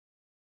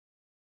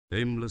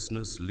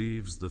Aimlessness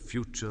leaves the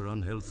future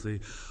unhealthy.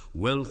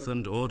 Wealth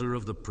and order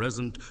of the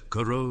present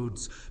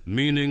corrodes.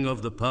 Meaning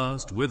of the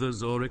past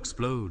withers or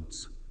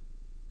explodes.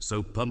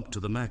 So pumped to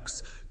the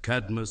max,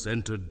 Cadmus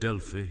entered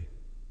Delphi.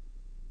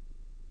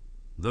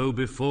 Though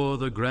before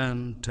the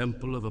grand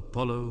temple of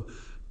Apollo,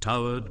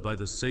 towered by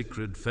the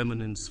sacred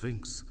feminine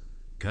sphinx,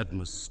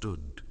 Cadmus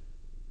stood.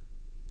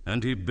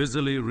 And he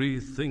busily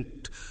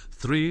rethinked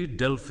 3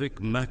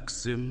 Delphic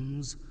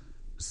maxims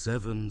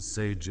 7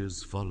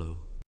 sages follow.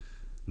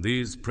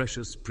 These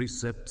precious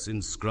precepts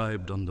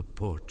inscribed on the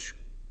porch.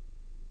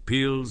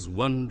 Peel's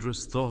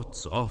wondrous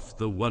thoughts off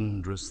the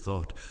wondrous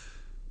thought.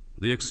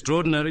 The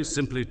extraordinary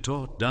simply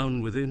taught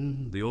down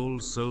within the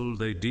old soul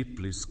they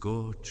deeply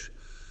scorch.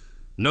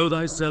 Know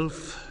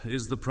thyself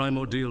is the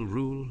primordial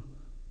rule.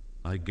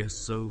 I guess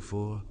so,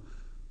 for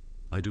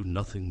I do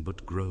nothing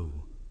but grow.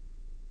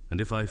 And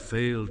if I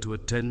fail to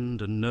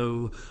attend and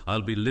know,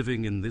 I'll be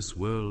living in this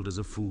world as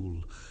a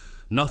fool.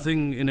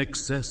 Nothing in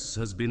excess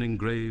has been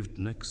engraved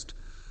next.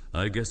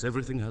 I guess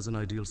everything has an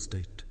ideal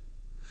state.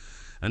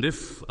 And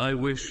if I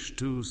wish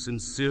to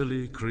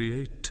sincerely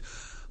create,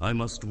 I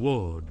must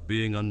ward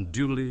being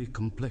unduly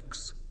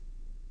complex.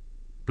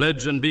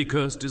 Pledge and be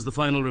cursed is the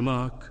final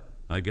remark,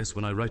 I guess,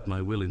 when I write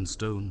my will in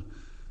stone.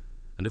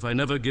 And if I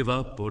never give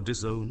up or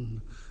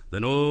disown,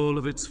 then all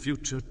of its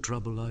future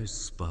trouble I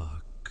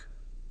spark.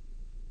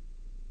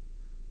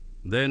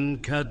 Then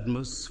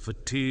Cadmus,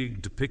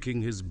 fatigued,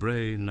 picking his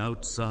brain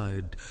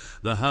outside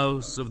the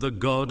house of the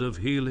god of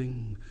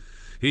healing,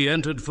 he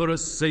entered for a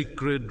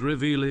sacred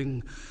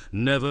revealing.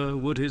 Never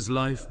would his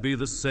life be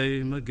the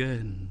same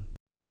again.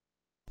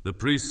 The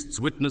priests,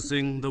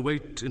 witnessing the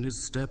weight in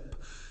his step,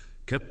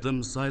 kept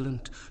them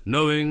silent,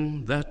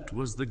 knowing that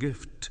was the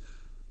gift.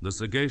 The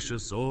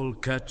sagacious all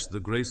catch the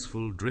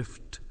graceful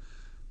drift.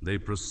 They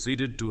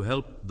proceeded to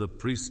help the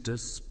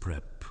priestess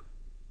prep.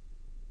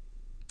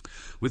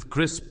 With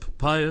crisp,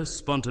 pious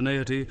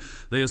spontaneity,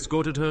 they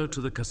escorted her to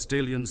the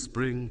Castalian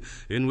spring,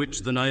 in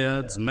which the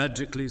naiads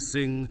magically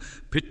sing,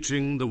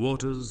 pitching the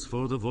waters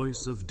for the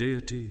voice of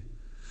deity.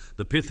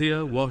 The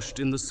Pythia washed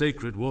in the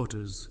sacred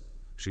waters.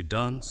 She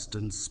danced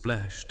and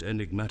splashed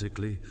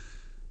enigmatically.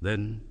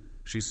 Then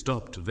she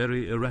stopped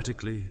very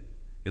erratically.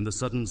 In the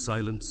sudden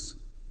silence,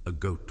 a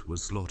goat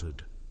was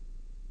slaughtered.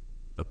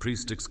 A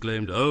priest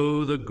exclaimed,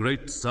 "Oh, the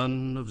great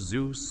son of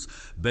Zeus,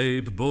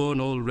 babe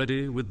born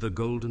already with the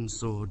golden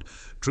sword,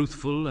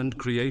 truthful and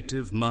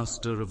creative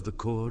master of the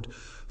cord,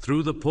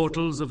 through the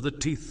portals of the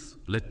teeth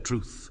let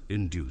truth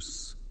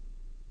induce."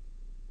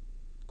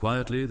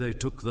 Quietly they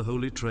took the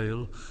holy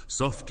trail,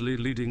 softly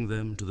leading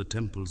them to the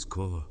temple's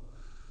core,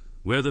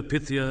 where the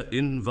Pythia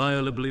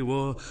inviolably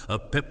wore a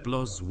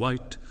peplos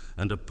white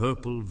and a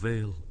purple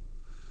veil.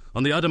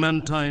 On the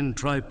adamantine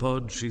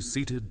tripod she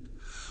seated.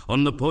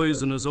 On the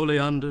poisonous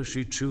oleander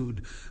she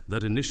chewed,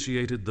 that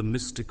initiated the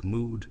mystic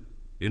mood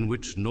in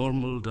which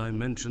normal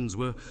dimensions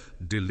were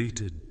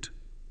deleted.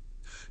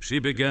 She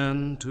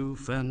began to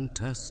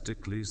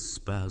fantastically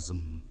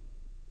spasm.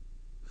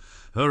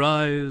 Her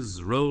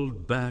eyes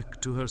rolled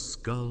back to her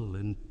skull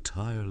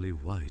entirely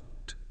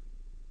white,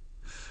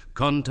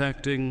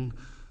 contacting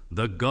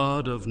the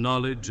god of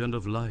knowledge and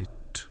of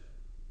light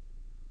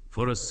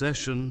for a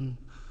session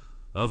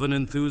of an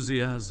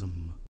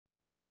enthusiasm.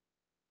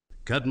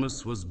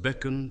 Cadmus was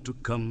beckoned to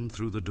come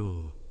through the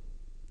door.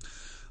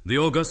 The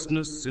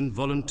augustness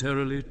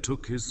involuntarily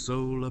took his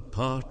soul a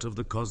part of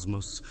the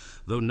cosmos,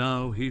 though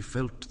now he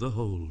felt the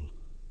whole.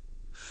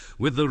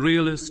 With the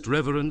realist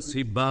reverence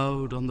he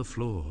bowed on the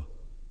floor.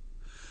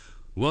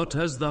 "What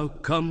hast thou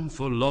come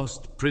for,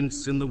 lost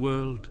prince in the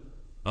world?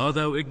 Art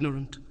thou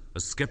ignorant, a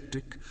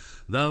skeptic,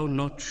 thou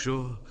not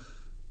sure?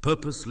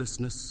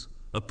 Purposelessness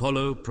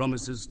Apollo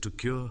promises to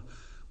cure.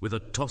 With a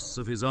toss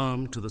of his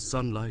arm to the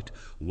sunlight,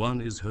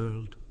 one is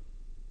hurled."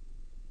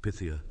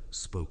 Pythia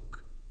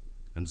spoke,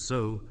 and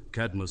so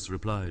Cadmus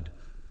replied,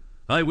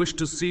 "I wish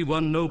to see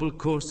one noble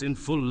course in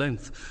full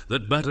length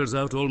that batters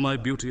out all my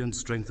beauty and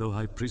strength, O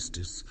high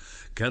priestess.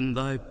 Can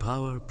thy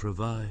power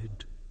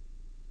provide?"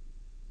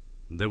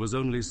 There was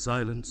only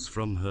silence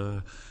from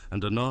her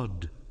and a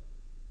nod.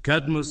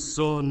 Cadmus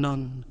saw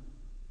none.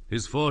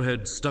 His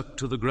forehead stuck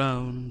to the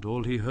ground.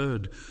 All he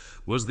heard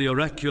was the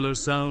oracular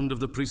sound of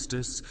the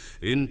priestess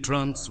in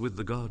trance with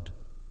the god.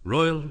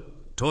 Royal,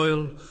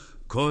 toil,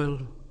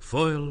 coil,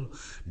 foil,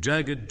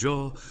 jagged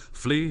jaw,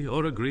 flee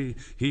or agree,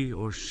 he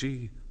or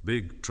she,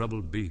 big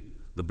trouble be.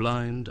 The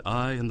blind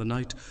eye in the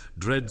night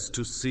dreads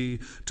to see.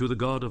 To the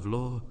god of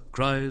law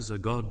cries a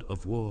god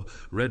of war.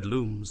 Red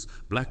looms,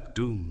 black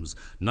dooms,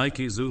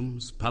 Nike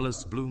zooms,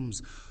 palace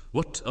blooms.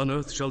 What on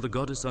earth shall the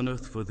goddess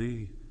unearth for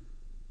thee?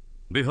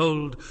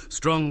 Behold,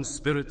 strong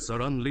spirits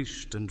are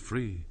unleashed and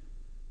free.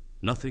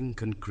 Nothing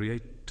can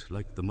create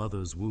like the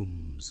mother's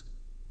wombs.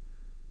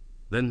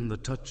 Then the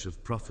touch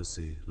of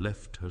prophecy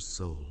left her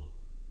soul.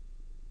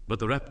 But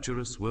the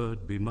rapturous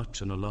word be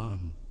much an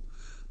alarm.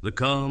 The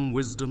calm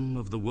wisdom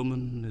of the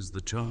woman is the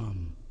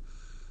charm.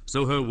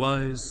 So her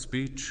wise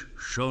speech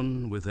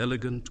shone with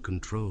elegant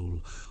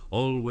control.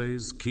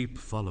 Always keep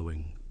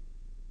following.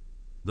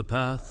 the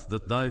path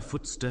that thy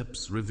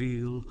footsteps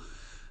reveal,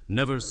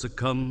 never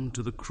succumb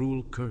to the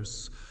cruel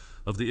curse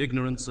of the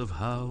ignorance of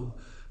how,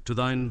 to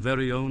thine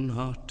very own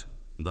heart,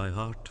 thy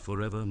heart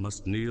forever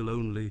must kneel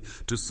only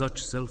to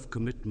such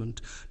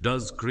self-commitment,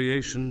 does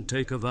creation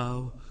take a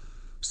vow.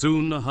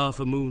 Soon a half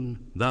a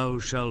moon thou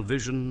shalt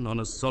vision on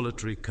a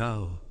solitary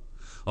cow.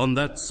 On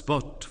that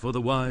spot for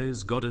the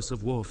wise goddess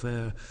of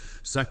warfare,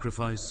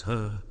 sacrifice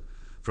her.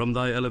 From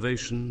thy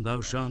elevation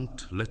thou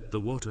shan't let the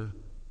water.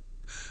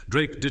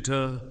 Drake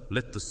deter,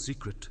 let the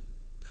secret.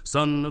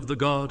 Son of the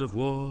god of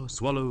war,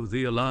 swallow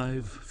thee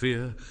alive,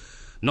 fear,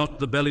 not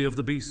the belly of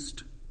the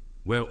beast,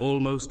 where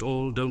almost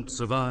all don't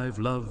survive.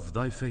 Love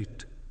thy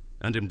fate,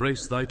 and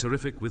embrace thy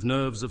terrific with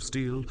nerves of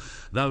steel.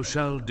 Thou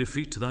shalt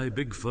defeat thy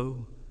big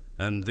foe,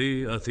 and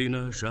thee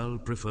Athena shall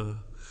prefer.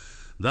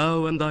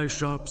 Thou and thy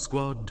sharp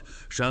squad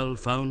shall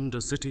found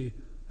a city,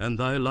 and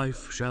thy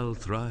life shall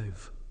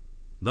thrive.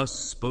 Thus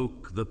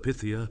spoke the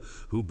Pythia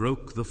who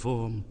broke the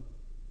form.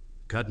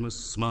 Cadmus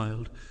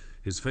smiled,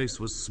 his face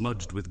was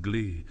smudged with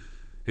glee.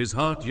 His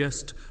heart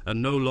yesed,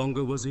 and no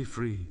longer was he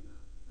free.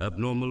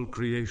 Abnormal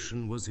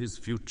creation was his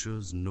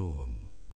future's norm.